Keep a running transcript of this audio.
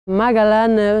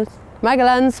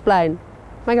Magellansplein.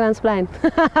 Magellansplein.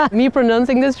 Me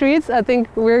pronouncing the streets, I think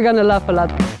we're gonna laugh a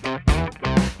lot.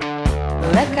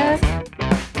 LYKKE.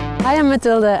 Hi, I'm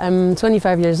Mathilde. I'm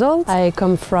 25 years old. I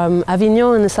come from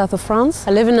Avignon in the south of France.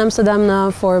 I live in Amsterdam now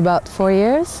for about 4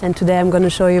 years. And today I'm going to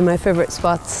show you my favorite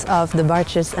spots of the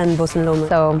Baarsjes and Boasting.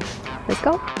 So, let's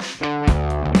go.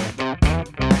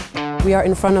 We are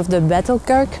in front of the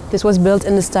Bethelkerk. This was built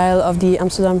in the style of the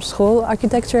Amsterdam school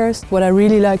architecture. What I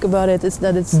really like about it is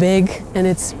that it's big and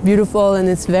it's beautiful and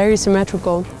it's very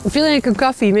symmetrical. I'm feeling like a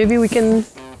coffee. Maybe we can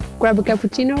grab a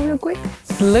cappuccino real quick.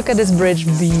 Look at this bridge,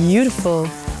 beautiful.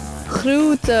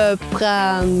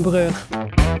 Groentepraambrug.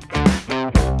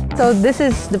 So this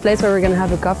is the place where we're going to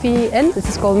have a coffee in. This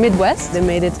is called Midwest. They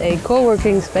made it a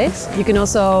co-working space. You can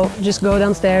also just go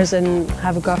downstairs and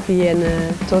have a coffee and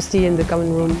a toastie in the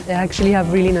common room. They actually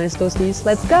have really nice toasties.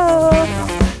 Let's go!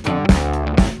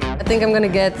 I think I'm going to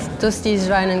get toasties,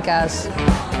 wijn en kaas.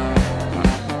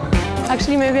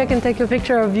 Actually, maybe I can take a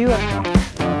picture of you.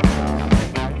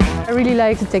 I really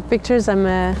like to take pictures. I'm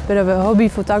a bit of a hobby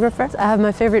photographer. I have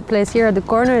my favorite place here at the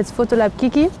corner. It's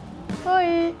FotoLabKiekie.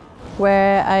 Hoi!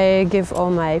 Where I give all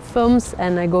my films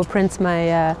and I go print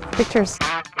my pictures.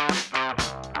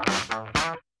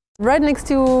 Right next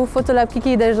to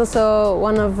FotoLabKiekie there's also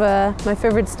one of my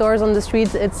favorite stores on the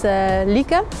street. It's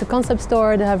LYKKE. It's a concept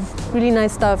store. They have really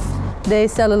nice stuff. They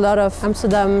sell a lot of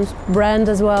Amsterdam brand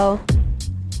as well.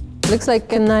 Looks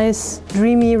like a nice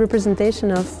dreamy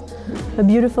representation of a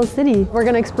beautiful city. We're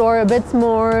going to explore a bit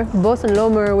more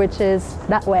Lommer, which is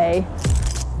that way.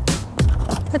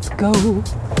 Let's go!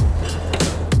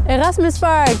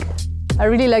 Erasmuspark! I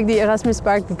really like the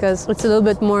Erasmuspark because it's a little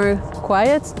bit more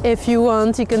quiet. If you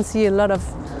want, you can see a lot of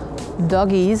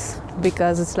doggies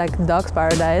because it's like dog's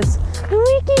paradise.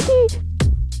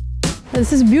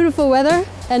 This is beautiful weather,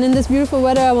 and in this beautiful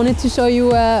weather I wanted to show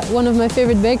you one of my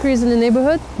favorite bakeries in the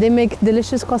neighborhood. They make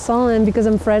delicious croissants, and because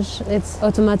I'm French, it's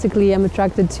automatically I'm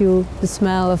attracted to the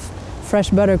smell of fresh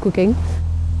butter cooking.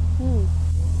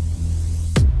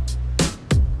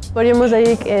 Podium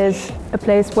Mozaïek is a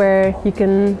place where you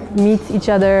can meet each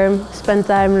other, spend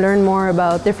time, learn more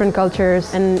about different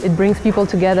cultures, and it brings people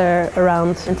together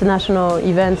around international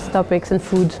events, topics and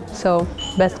food. So,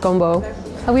 best combo.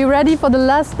 Are we ready for the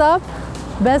last stop?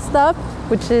 Best stop,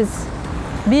 which is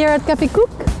beer at Café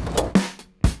Cook.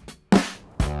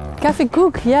 Café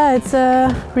Cook, yeah, it's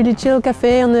a really chill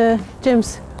cafe on the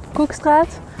James Cookstraat.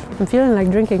 I'm feeling like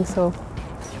drinking, so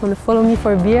if you want to follow me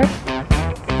for a beer.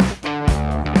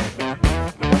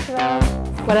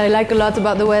 What I like a lot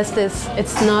about the West is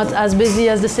it's not as busy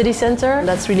as the city center.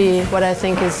 That's really what I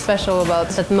think is special about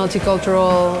that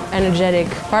multicultural, energetic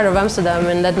part of Amsterdam,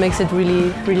 and that makes it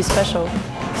really, really special.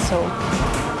 So,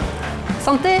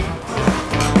 santé!